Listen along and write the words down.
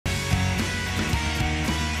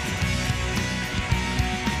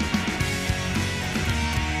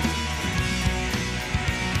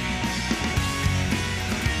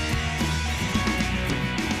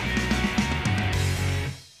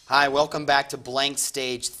Hi, welcome back to Blank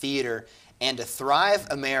Stage Theater and to Thrive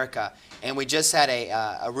America. And we just had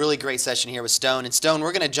a really great session here with Stone. And Stone,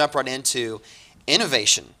 we're going to jump right into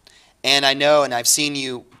innovation. And I know, and I've seen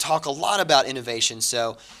you talk a lot about innovation.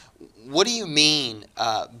 So what do you mean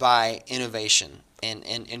by innovation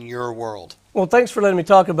in your world? Well, thanks for letting me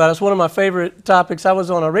talk about it. It's one of my favorite topics. I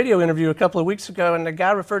was on a radio interview a couple of weeks ago, and the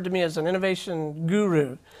guy referred to me as an innovation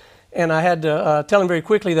guru. And I had to tell him very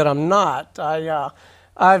quickly that I'm not.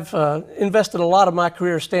 I've invested a lot of my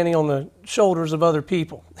career standing on the shoulders of other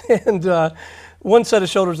people. And one set of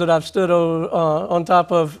shoulders that I've stood on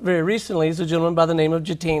top of very recently is a gentleman by the name of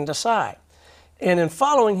DeSai. And in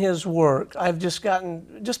following his work, I've just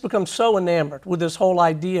become so enamored with this whole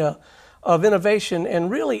idea of innovation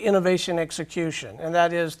and really innovation execution. And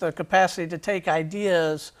that is the capacity to take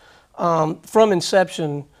ideas from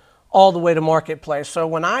inception all the way to marketplace. So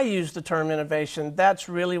when I use the term innovation, that's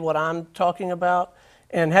really what I'm talking about.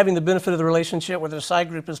 And having the benefit of the relationship with the DeSai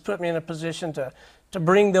group has put me in a position to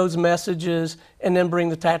bring those messages and then bring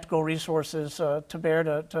the tactical resources to bear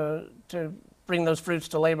to bring those fruits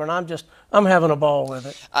to labor. And I'm having a ball with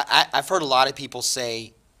it. I've heard a lot of people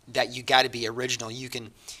say that you got to be original. You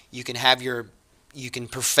can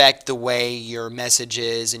perfect the way your message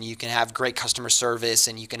is, and you can have great customer service,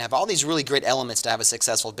 and you can have all these really great elements to have a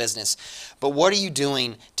successful business. But what are you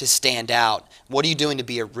doing to stand out? What are you doing to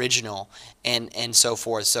be original, and so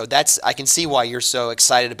forth? So I can see why you're so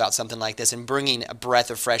excited about something like this and bringing a breath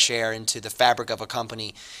of fresh air into the fabric of a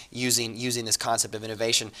company using this concept of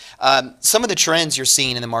innovation. Some of the trends you're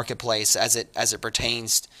seeing in the marketplace as it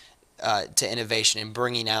pertains to innovation and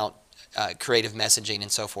bringing out creative messaging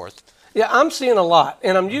and so forth. Yeah, I'm seeing a lot,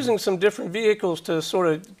 and I'm using some different vehicles to sort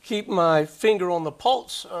of keep my finger on the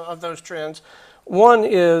pulse of those trends. One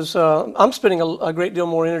is I'm spending a great deal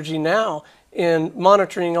more energy now in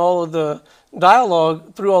monitoring all of the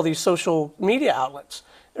dialogue through all these social media outlets.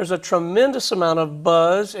 There's a tremendous amount of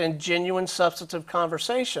buzz and genuine substantive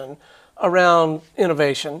conversation around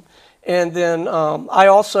innovation. And then I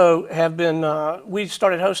also have been, we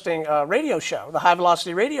started hosting a radio show, the High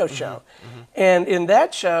Velocity Radio Show. And in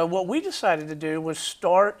that show, what we decided to do was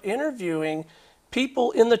start interviewing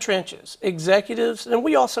people in the trenches, executives, and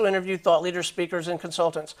we also interview thought leaders, speakers, and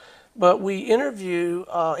consultants. But we interview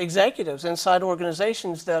executives inside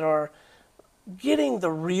organizations that are getting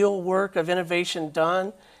the real work of innovation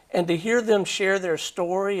done, and to hear them share their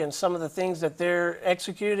story and some of the things that they're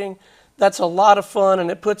executing. That's a lot of fun,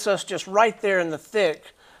 and it puts us just right there in the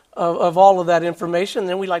thick of all of that information.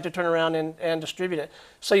 Then we like to turn around and distribute it.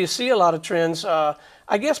 So you see a lot of trends. I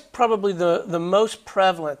guess probably the most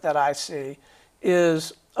prevalent that I see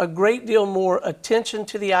is a great deal more attention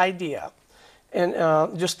to the idea and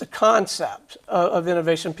just the concept of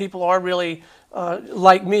innovation. People are really,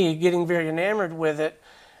 like me, getting very enamored with it.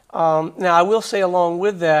 Now, I will say along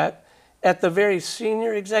with that, at the very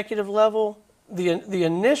senior executive level, the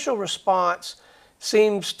initial response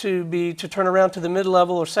seems to be to turn around to the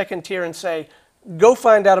mid-level or second tier and say, go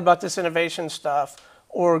find out about this innovation stuff,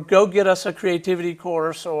 or go get us a creativity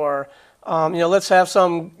course, or let's have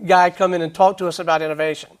some guy come in and talk to us about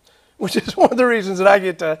innovation, which is one of the reasons that I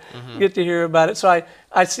get to hear about it. So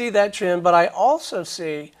I see that trend, but I also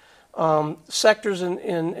see sectors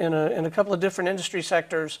in a couple of different industry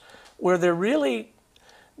sectors where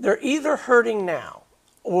they're either hurting now,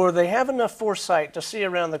 or they have enough foresight to see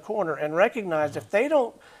around the corner and recognize if they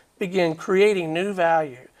don't begin creating new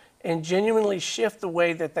value and genuinely shift the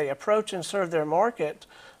way that they approach and serve their market,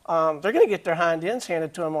 they're going to get their hind ends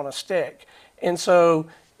handed to them on a stick. And so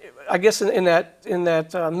I guess in that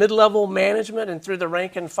mid-level management and through the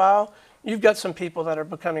rank and file, you've got some people that are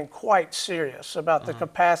becoming quite serious about the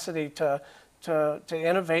capacity to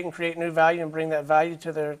innovate and create new value and bring that value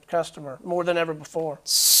to their customer more than ever before.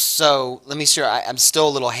 So let me share. I'm still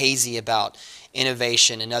a little hazy about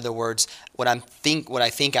innovation. In other words, what I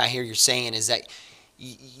think I hear you saying is that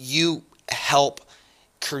you help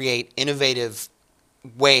create innovative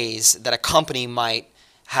ways that a company might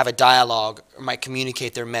have a dialogue or might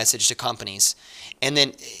communicate their message to companies. And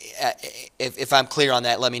then, if I'm clear on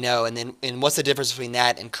that, let me know. And what's the difference between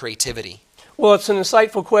that and creativity? Well, it's an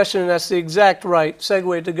insightful question, and that's the exact right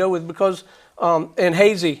segue to go with, because and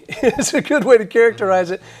hazy is a good way to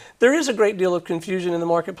characterize it. There is a great deal of confusion in the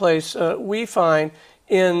marketplace, we find,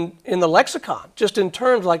 in the lexicon, just in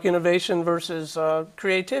terms like innovation versus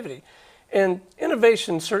creativity. And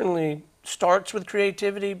innovation certainly starts with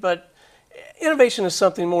creativity, but innovation is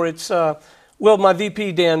something more. It's, well, my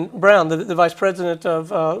VP, Dan Brown, the Vice President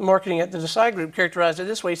of Marketing at the DeSai Group, characterized it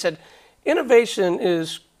this way. He said, innovation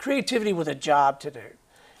is creativity with a job to do.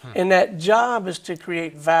 And that job is to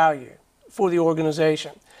create value for the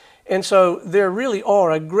organization. And so there really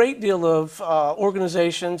are a great deal of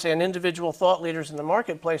organizations and individual thought leaders in the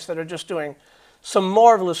marketplace that are just doing some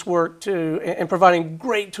marvelous work and providing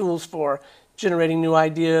great tools for generating new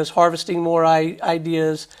ideas, harvesting more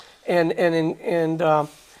ideas, and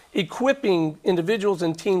equipping individuals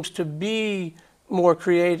and teams to be more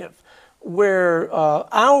creative. Where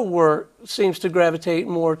our work seems to gravitate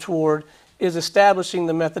more toward is establishing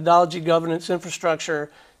the methodology, governance,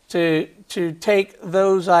 infrastructure to take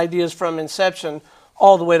those ideas from inception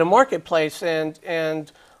all the way to marketplace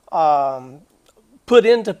and put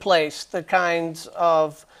into place the kinds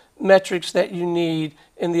of metrics that you need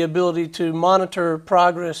and the ability to monitor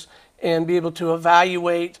progress and be able to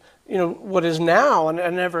evaluate, what is now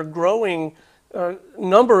an ever-growing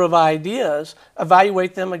number of ideas,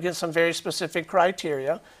 evaluate them against some very specific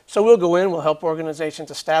criteria. So we'll go in, we'll help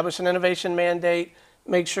organizations establish an innovation mandate,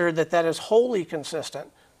 make sure that that is wholly consistent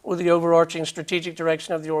with the overarching strategic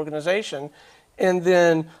direction of the organization, and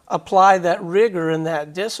then apply that rigor and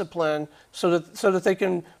that discipline so that they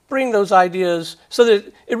can bring those ideas, so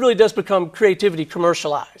that it really does become creativity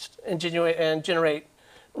commercialized and generate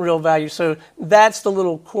real value. So that's the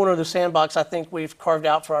little corner of the sandbox I think we've carved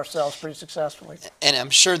out for ourselves pretty successfully. And I'm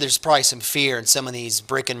sure there's probably some fear in some of these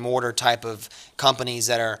brick and mortar type of companies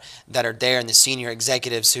that are there, and the senior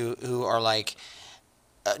executives who are like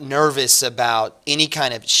nervous about any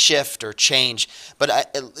kind of shift or change.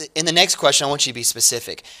 But in the next question, I want you to be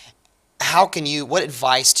specific. What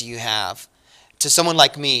advice do you have to someone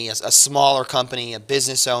like me, a smaller company, a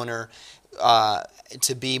business owner,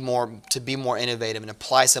 to be more innovative and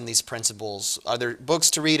apply some of these principles? Are there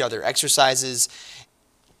books to read? Are there exercises?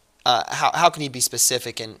 How can you be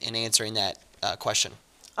specific in answering that question?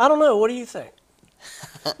 I don't know. What do you think?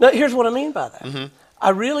 Now, here's what I mean by that. Mm-hmm. I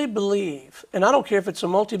really believe, and I don't care if it's a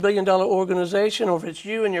multi-billion-dollar organization or if it's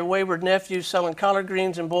you and your wayward nephew selling collard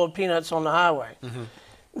greens and boiled peanuts on the highway, mm-hmm.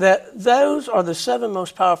 that those are the 7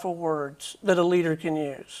 most powerful words that a leader can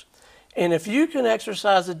use. And if you can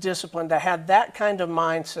exercise the discipline to have that kind of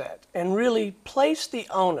mindset and really place the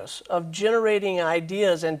onus of generating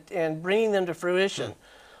ideas and bringing them to fruition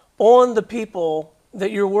on the people that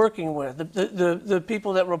you're working with, the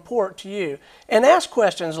people that report to you, and ask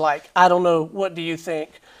questions like, I don't know, what do you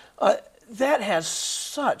think? That has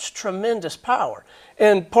such tremendous power.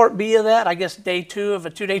 And part B of that, I guess day 2 of a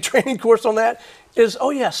 2-day training course on that is,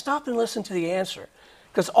 oh yeah, stop and listen to the answer.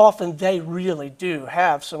 Because often they really do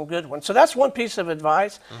have some good ones. So that's one piece of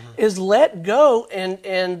advice, is let go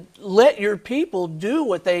and let your people do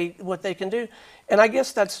what they can do. And I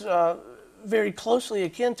guess that's very closely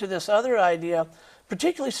akin to this other idea,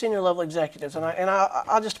 particularly senior level executives. And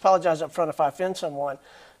I'll just apologize up front if I offend someone.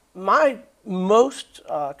 My most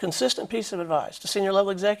consistent piece of advice to senior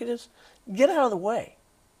level executives: get out of the way.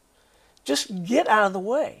 Just get out of the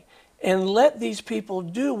way. And let these people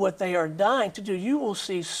do what they are dying to do. You will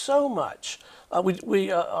see so much.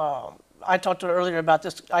 I talked earlier about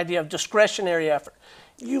this idea of discretionary effort.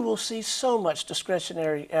 You will see so much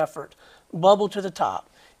discretionary effort bubble to the top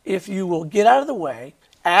if you will get out of the way,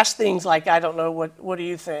 ask things like, I don't know, what do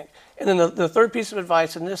you think? And then the third piece of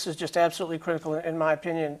advice, and this is just absolutely critical in my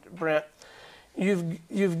opinion, Brent,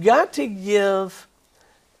 you've got to give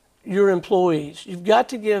your employees, you've got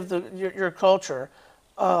to give your culture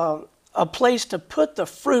a place to put the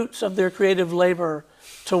fruits of their creative labor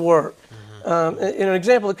to work. And an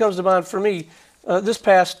example that comes to mind for me, this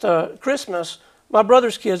past Christmas, my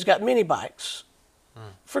brother's kids got mini bikes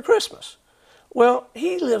for Christmas. Well,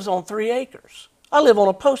 he lives on 3 acres. I live on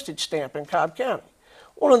a postage stamp in Cobb County.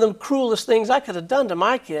 One of the cruelest things I could have done to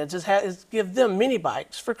my kids is give them mini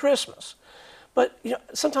bikes for Christmas. But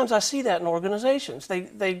sometimes I see that in organizations.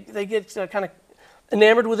 They get kind of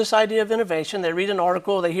enamored with this idea of innovation. They read an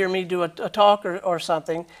article, they hear me do a talk or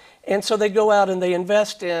something, and so they go out and they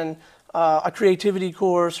invest in a creativity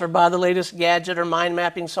course or buy the latest gadget or mind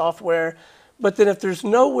mapping software. But then if there's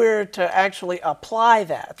nowhere to actually apply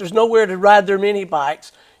that, if there's nowhere to ride their mini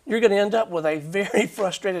bikes, you're going to end up with a very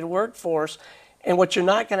frustrated workforce, and what you're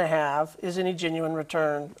not going to have is any genuine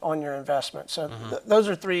return on your investment. So those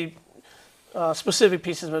are 3 specific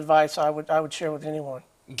pieces of advice I would share with anyone.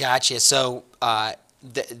 Gotcha. So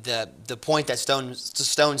the point that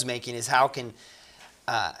Stone's making is how can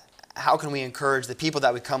we encourage the people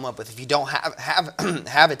that we come up with? If you don't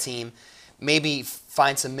have a team, maybe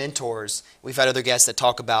find some mentors. We've had other guests that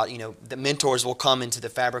talk about, the mentors will come into the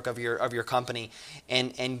fabric of your company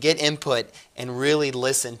and get input and really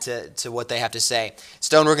listen to what they have to say.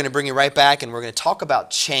 Stone, we're going to bring you right back and we're going to talk about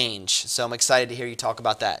change. So I'm excited to hear you talk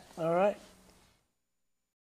about that. All right.